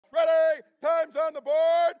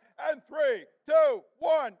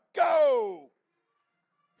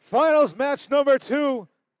finals match number 2.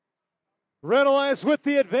 Red Alliance with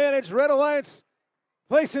the advantage. Red Alliance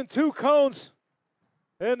placing 2 cones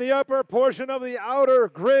in the upper portion of the outer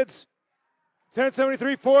grids.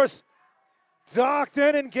 1073 force docked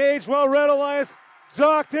and engaged, while Red Alliance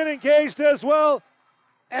docked and engaged as well.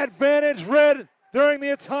 Advantage red during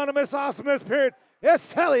the autonomous awesomeness period.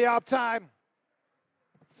 It's teleop time.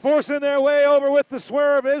 Forcing their way over with the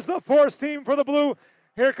swerve is the force team for the blue.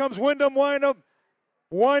 Here comes Wyndham Windup.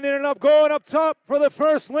 Winding it up, going up top for the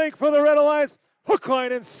first link for the Red Alliance. Hook,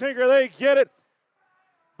 line, and sinker, they get it.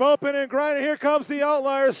 Bumping and grinding, here comes the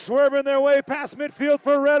Outliers, swerving their way past midfield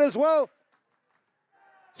for red as well.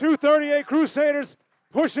 238 Crusaders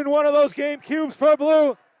pushing one of those game cubes for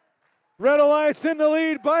blue. Red Alliance in the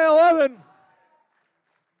lead by 11.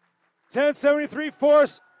 1073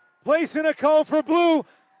 force placing a cone for blue.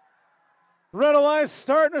 Red Alliance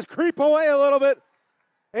starting to creep away a little bit.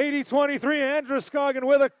 80-23, Androscoggin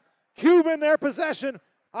with a cube in their possession.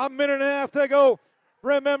 A minute and a half to go.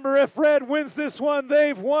 Remember, if red wins this one,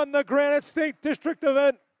 they've won the Granite State District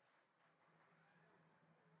event.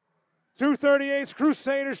 238's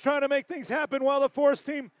Crusaders trying to make things happen while the force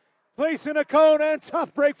team placing a cone, and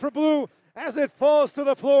tough break for blue as it falls to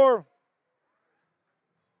the floor.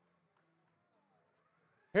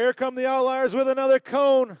 Here come the Outliers with another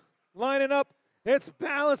cone. Lining up, it's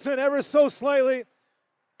balancing ever so slightly.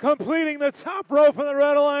 Completing the top row for the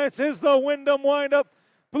Red Alliance is the Wyndham Windup.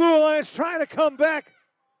 Blue Alliance trying to come back.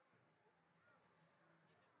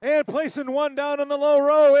 And placing one down on the low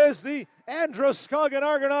row is the Androscoggin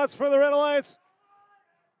Argonauts for the Red Alliance.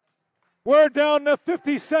 We're down to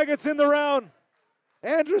 50 seconds in the round.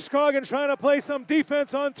 Androscoggin trying to play some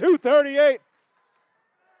defense on 238.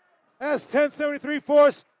 As 1073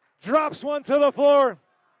 force drops one to the floor.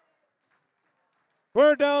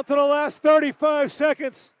 We're down to the last 35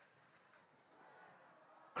 seconds.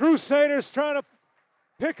 Crusaders trying to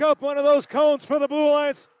pick up one of those cones for the Blue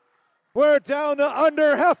Alliance. We're down to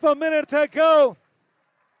under half a minute to go.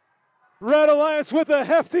 Red Alliance with a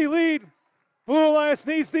hefty lead. Blue Alliance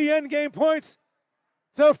needs the end game points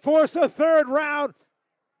to force a third round.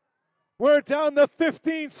 We're down to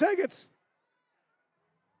 15 seconds.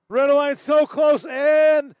 Red Alliance so close,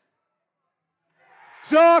 and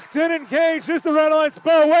docked and engaged is the Red Alliance.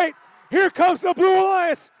 But wait, here comes the Blue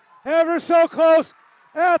Alliance. Ever so close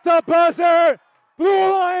at the buzzer. Blue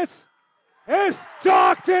Alliance is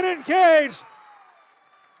docked and engaged.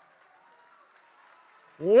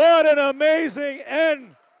 What an amazing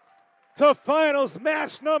end to finals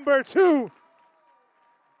match number 2.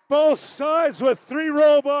 Both sides with 3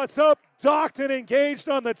 robots up, docked and engaged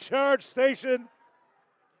on the charge station.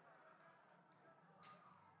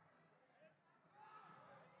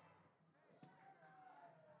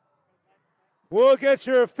 We'll get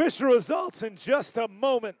your official results in just a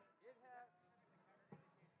moment.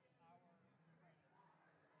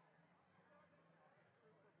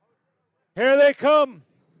 Here they come.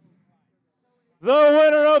 The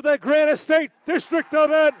winner of the Granite State District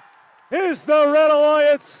event is the Red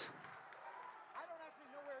Alliance. I don't actually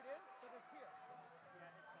know where it is, but it's here.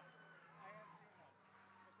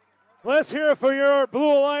 Let's hear it for your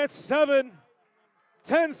Blue Alliance 7,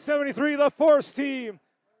 1073, the Force team,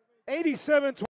 87-20.